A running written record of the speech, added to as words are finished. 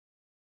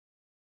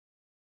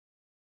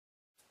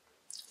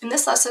In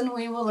this lesson,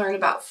 we will learn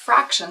about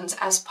fractions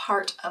as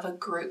part of a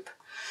group.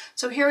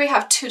 So here we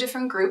have two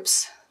different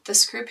groups,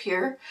 this group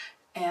here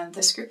and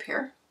this group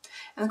here.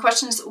 And the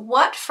question is,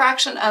 what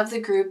fraction of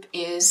the group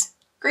is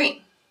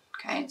green?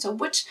 Okay, so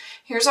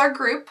here's our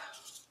group.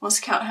 Let's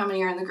count how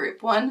many are in the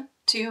group. 1,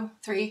 2,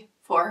 3,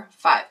 4,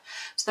 5.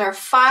 So there are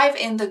 5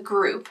 in the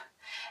group,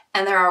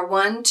 and there are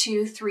 1,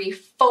 2, 3,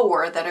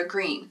 4 that are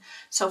green.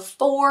 So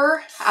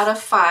 4 out of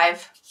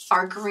 5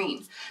 are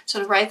green.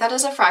 So to write that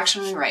as a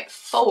fraction, we write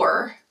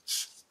 4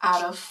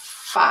 out of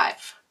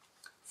 5.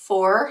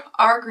 4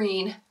 are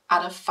green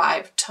out of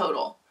 5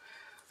 total.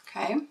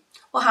 Okay,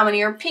 well, how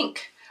many are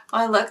pink?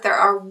 Well, look,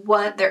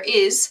 there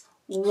is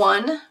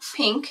 1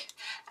 pink,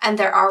 and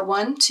there are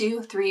 1,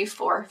 2, 3,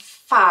 4,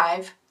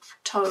 5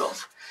 total.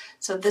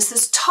 So this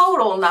is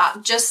total,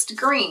 not just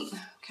green.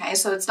 Okay,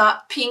 so it's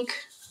not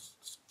pink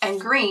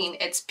and green,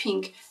 it's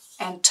pink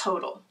and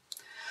total.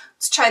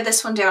 Let's try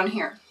this one down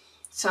here.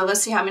 So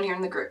let's see how many are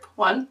in the group.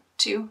 1,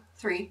 2,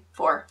 3,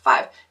 4,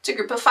 5. It's a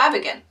group of 5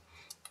 again.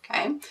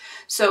 Okay,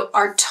 so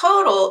our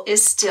total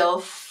is still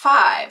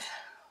 5.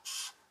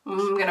 I'm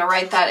going to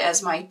write that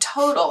as my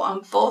total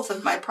on both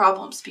of my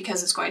problems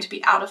because it's going to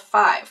be out of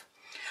 5.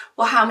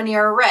 Well, how many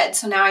are red?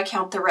 So now I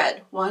count the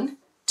red. 1,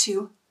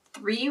 2,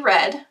 3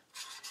 red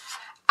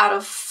out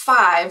of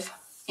 5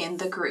 in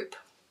the group.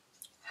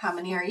 How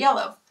many are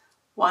yellow?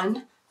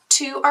 1,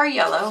 2 are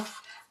yellow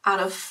out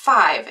of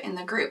 5 in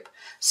the group.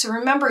 So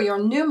remember, your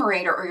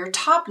numerator or your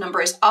top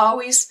number is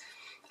always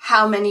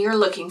how many you're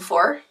looking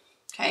for,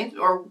 okay,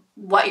 or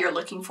what you're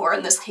looking for.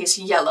 In this case,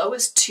 yellow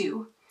is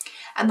 2.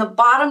 And the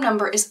bottom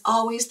number is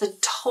always the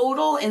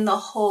total in the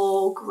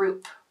whole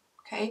group,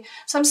 okay?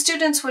 Some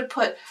students would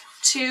put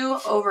 2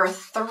 over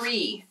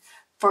 3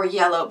 for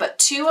yellow, but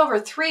 2 over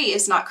 3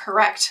 is not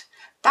correct.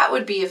 That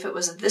would be if it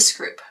was this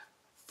group.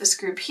 This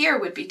group here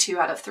would be 2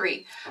 out of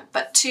 3,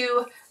 but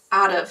 2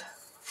 out of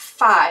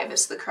 5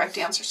 is the correct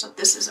answer, so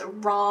this is a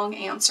wrong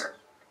answer,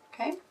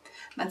 okay? And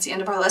that's the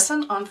end of our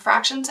lesson on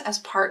fractions as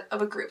part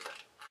of a group.